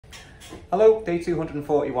Hello, day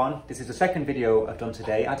 241. This is the second video I've done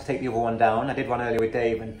today. I had to take the other one down. I did one earlier with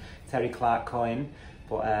Dave and Terry Clark Coyne,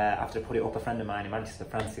 but after I put it up, a friend of mine in Manchester,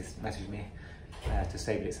 Francis, messaged me to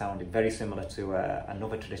say that it sounded very similar to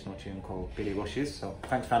another traditional tune called Billy Rush's. So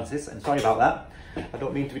thanks, Francis, and sorry about that. I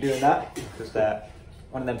don't mean to be doing that. Just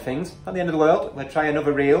one of them things. Not the end of the world. We'll try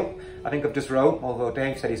another reel. I think I've just wrote, although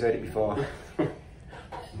Dave said he's heard it before.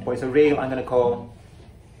 But it's a reel I'm going to call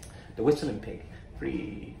The Whistling Pig.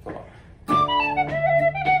 3, 4.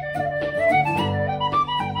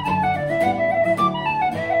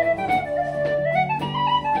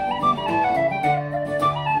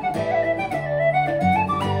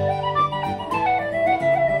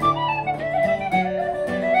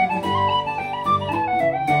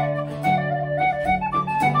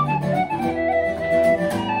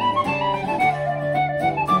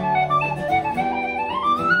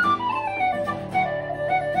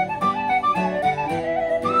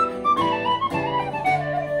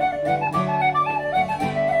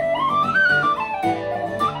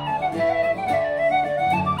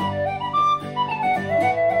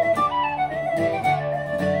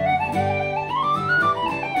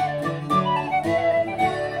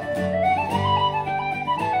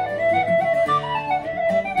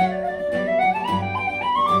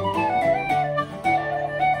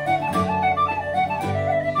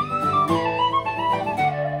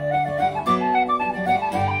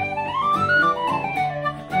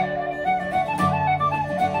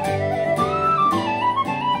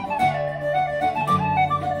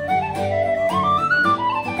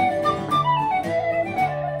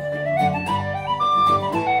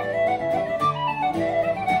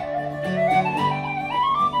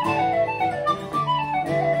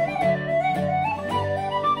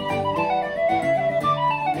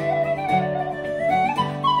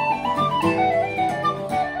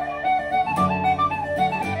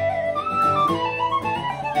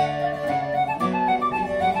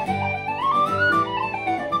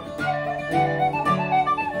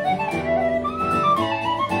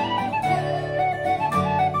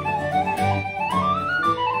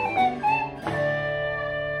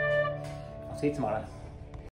 See you tomorrow.